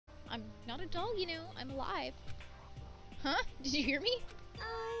I'm not a doll, you know. I'm alive. Huh? Did you hear me?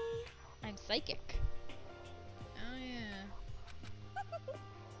 I'm psychic. Oh, yeah.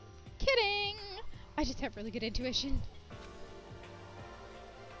 Kidding! I just have really good intuition.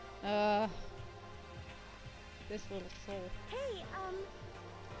 This little soul. Hey,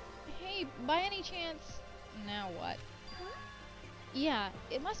 Hey, by any chance... Now what? huh? Yeah,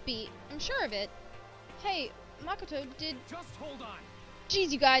 it must be. I'm sure of it. Hey, Makoto, did... Just hold on.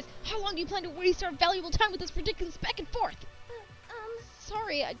 Jeez, you guys, how long do you plan to waste our valuable time with this ridiculous back and forth?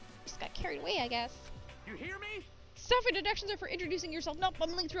 Sorry, I just got carried away, I guess. You hear me? Self-introductions are for introducing yourself, not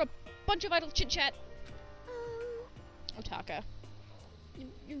bumbling through a bunch of idle chit-chat. Otaka.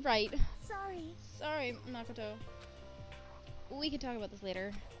 You're right. Sorry. Sorry, Makoto. We can talk about this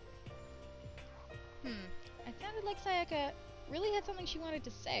later. It sounded like Sayaka really had something she wanted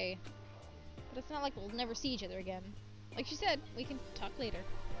to say. But it's not like we'll never see each other again. Like she said, we can talk later.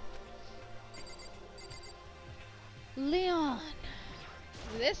 Leon!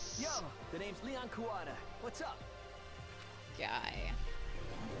 This Yo, the name's Leon Kawada. What's up? guy.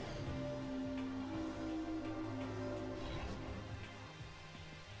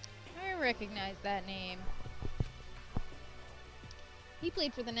 I recognize that name. He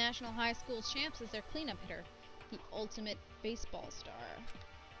played for the National High School Champs as their cleanup hitter, the ultimate baseball star.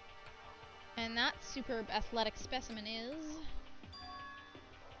 And that superb athletic specimen is...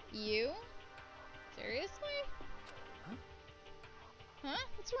 you? Seriously? Huh? Huh?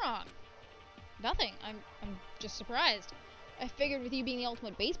 What's wrong? Nothing. I'm just surprised. I figured with you being the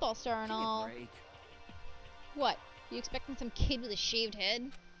ultimate baseball star and Give me a all... break. What? You expecting some kid with a shaved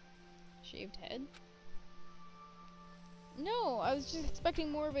head? Shaved head? No, I was just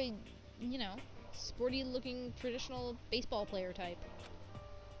expecting more of a, you know, sporty-looking traditional baseball player type.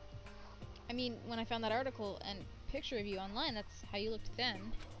 I mean, when I found that article and picture of you online, that's how you looked then.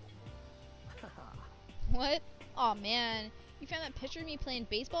 What? Aw, man. You found that picture of me playing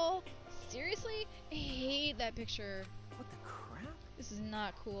baseball? Seriously? I hate that picture. What the crap? This is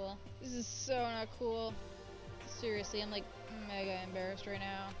not cool. This is so not cool. Seriously, I'm like mega embarrassed right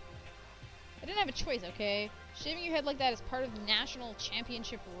now. I didn't have a choice, okay? Shaving your head like that is part of national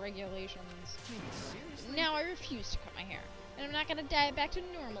championship regulations. Seriously? Now I refuse to cut my hair. And I'm not gonna dye it back to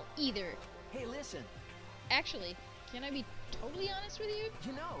normal either. Hey, listen. Actually, can I be totally honest with you?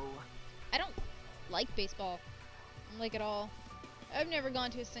 You know... I don't like baseball. Like at all. I've never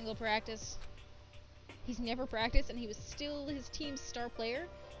gone to a single practice. He's never practiced and he was still his team's star player.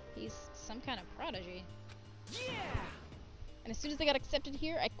 He's some kind of prodigy. Yeah! And as soon as I got accepted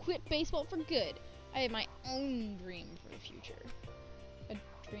here, I quit baseball for good. I have my own dream for the future. A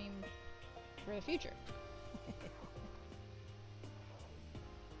dream for the future.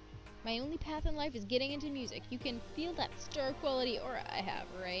 My only path in life is getting into music. You can feel that star quality aura I have,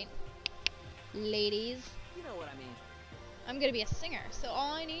 right? Ladies. You know what I mean. I'm gonna be a singer, so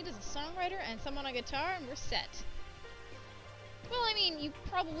all I need is a songwriter and someone on guitar and we're set. Well, I mean, you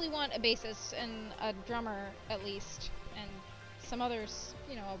probably want a bassist and a drummer, at least. And some others,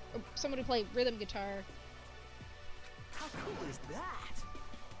 you know, someone to play rhythm guitar. How cool is that?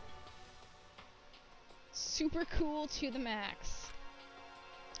 Super cool to the max.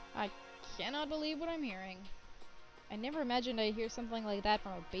 I cannot believe what I'm hearing. I never imagined I'd hear something like that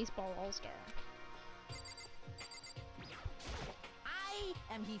from a baseball all-star. I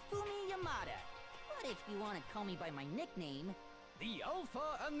am Hifumi Yamada, but if you want to call me by my nickname, The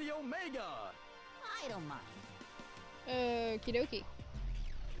Alpha and the Omega. I don't mind. Okie dokie.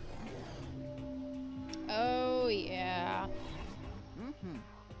 Oh, yeah.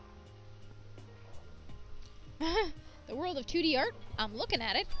 The world of 2D art? I'm looking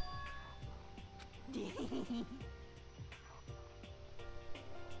at it.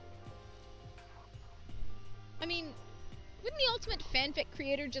 I mean, wouldn't the ultimate fanfic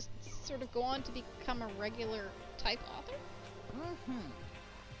creator just sort of go on to become a regular type author?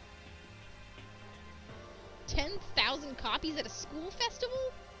 10,000 copies at a school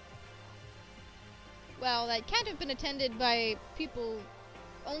festival? Well, that can't have been attended by people,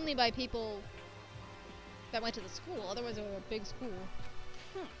 only by people that went to the school, otherwise it was a big school.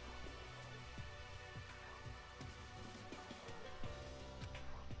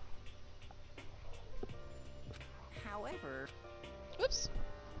 However, Whoops.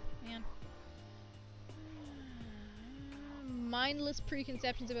 Man. Mindless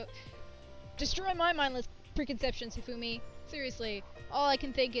preconceptions about... Destroy my mindless preconceptions, Hifumi. Seriously, all I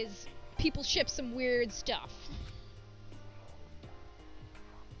can think is people ship some weird stuff.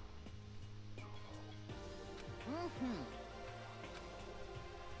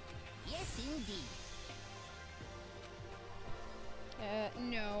 yes indeed.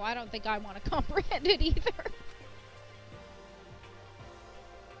 No, I don't think I want to comprehend it either.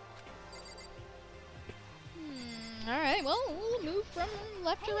 Alright, well, we'll move from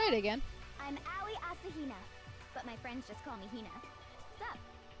left to right again. I'm Aoi Asahina, but my friends just call me Hina. Sup?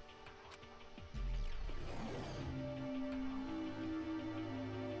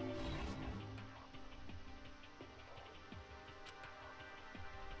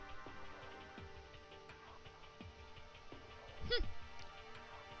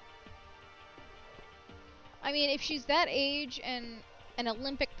 I mean, if she's that age and an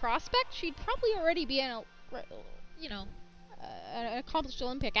Olympic prospect, she'd probably already be an accomplished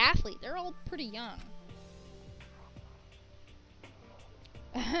Olympic athlete. They're all pretty young.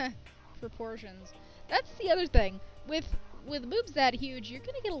 Proportions. That's the other thing. With boobs that huge, you're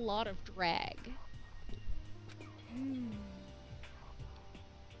gonna get a lot of drag.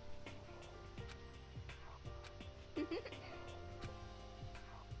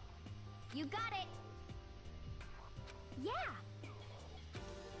 You got it! Yeah!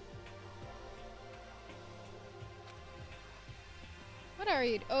 What are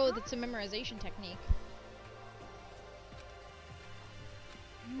you? Oh, that's a memorization technique.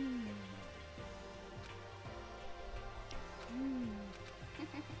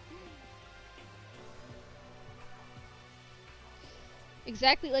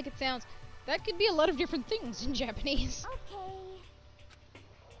 Exactly like it sounds. That could be a lot of different things in Japanese. Okay.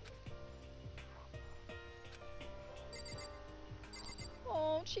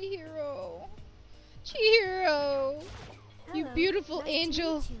 Oh, Chihiro. Chihiro! You Hello, beautiful nice to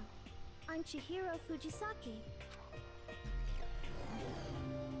angel. meet you. I'm Chihiro Fujisaki.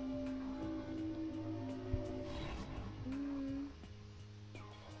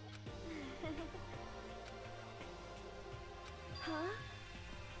 Huh?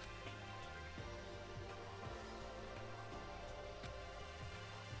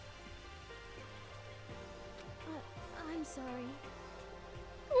 I'm sorry.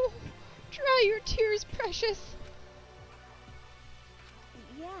 Oh, dry your tears, precious.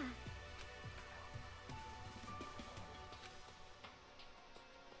 Yeah.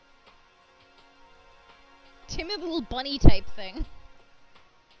 Timid little bunny type thing.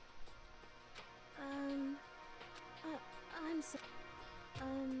 I'm so.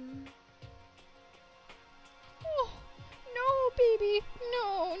 Oh, no, baby.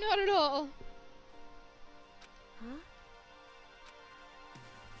 No, not at all. Huh?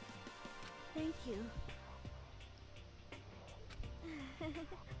 Thank you.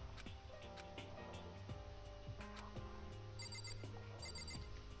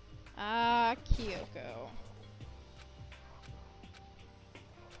 Ah, Kyoko.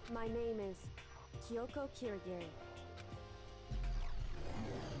 My name is Kyoko Kirigiri.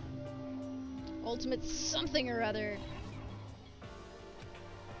 Ultimate something or other.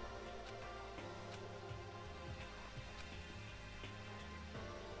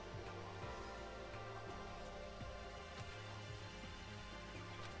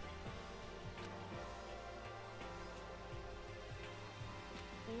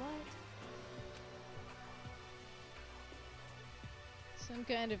 What? Some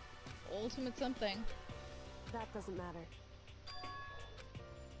kind of ultimate something. That doesn't matter.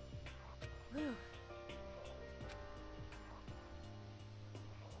 Whew.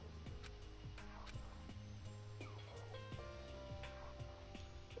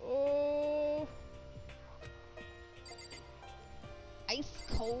 Oh. Ice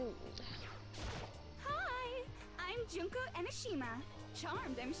cold. Hi, I'm Junko Enoshima.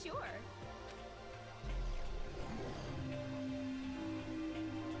 Charmed, I'm sure.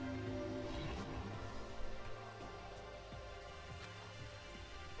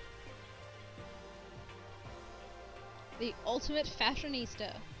 The ultimate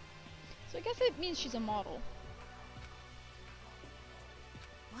fashionista. So I guess it means she's a model.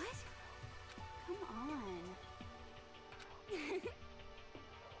 What? Come on.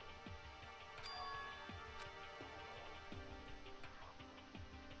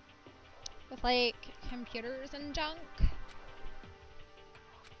 With like computers and junk.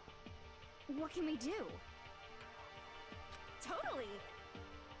 What can we do? Totally.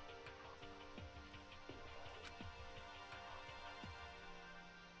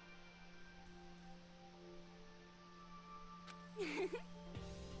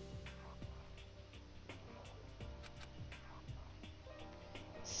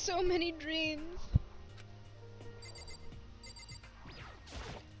 So many dreams.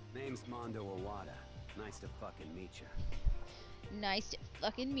 Name's Mondo Owada. Nice to fucking meet you. Nice to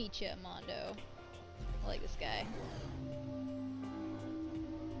fucking meet ya, Mondo. I like this guy.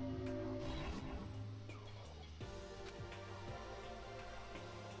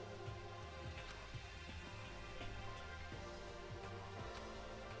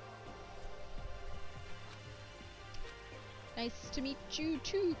 Nice to meet you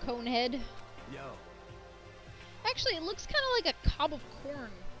too, Conehead. Yo. Actually, it looks kind of like a cob of corn,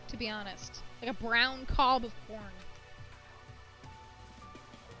 to be honest. Like a brown cob of corn.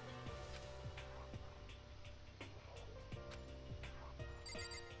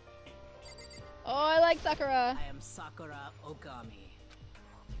 Oh, I like Sakura. I am Sakura Okami.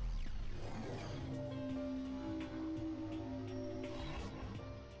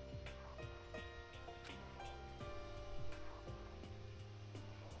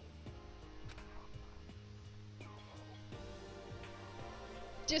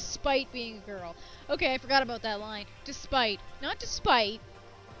 Despite being a girl. Okay, I forgot about that line. Despite. Not despite.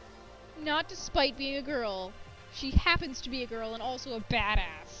 Not despite being a girl. She happens to be a girl and also a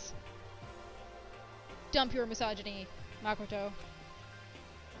badass. Dump your misogyny, Makoto.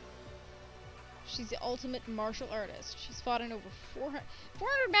 She's the ultimate martial artist. She's fought in over 400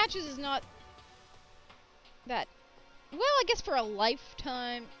 matches is not that... Well, I guess for a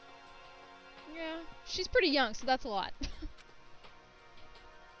lifetime... Yeah, she's pretty young, so that's a lot.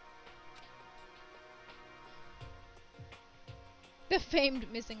 The famed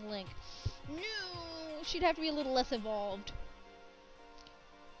missing link. No, she'd have to be a little less evolved.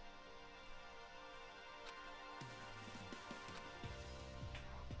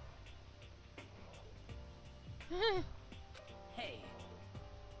 Hey.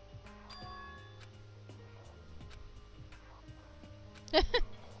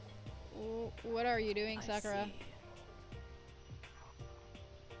 What are you doing, Sakura?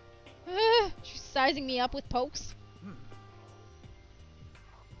 See. She's sizing me up with pokes.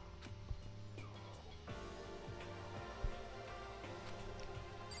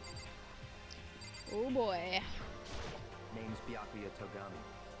 Oh boy. Name's Byakuya Togami.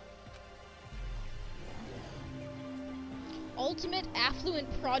 Ultimate affluent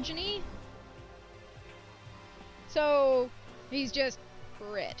progeny? So, he's just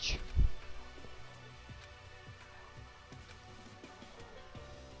rich.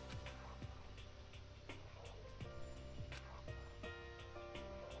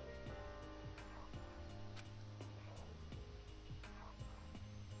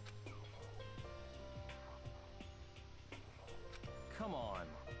 Come on.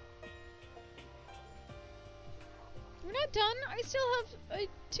 We're not done. I still have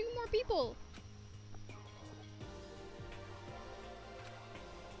 2 more people.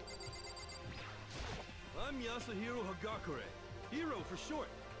 I'm Yasuhiro Hagakure. Hero for short.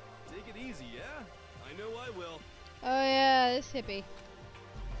 Take it easy, yeah? I know I will. Oh yeah, this hippie.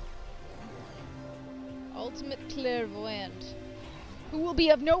 Ultimate clairvoyant. Who will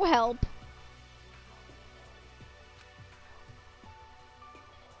be of no help.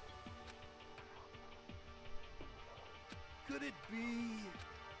 Could it be...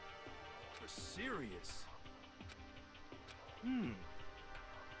 for serious?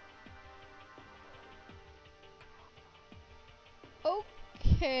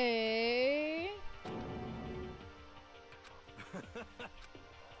 Okay.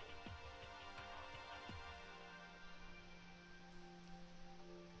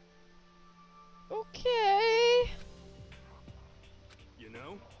 Okay. You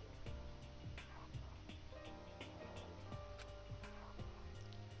know?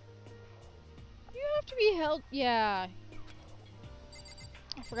 You have to be held. Yeah.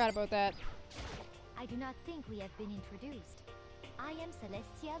 I forgot about that. I do not think we have been introduced. I am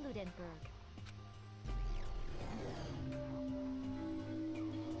Celestia Ludenberg.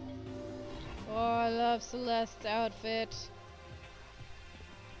 Oh, I love Celeste's outfit.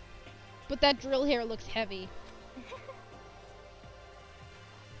 But that drill hair looks heavy.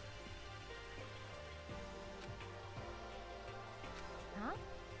 Huh?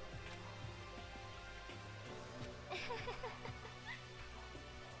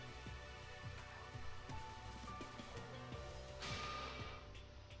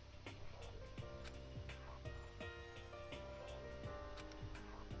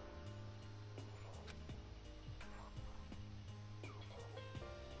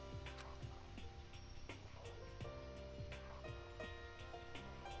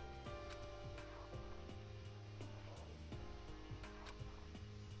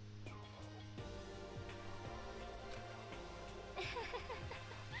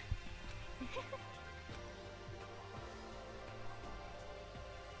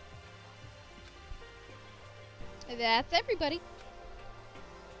 That's everybody.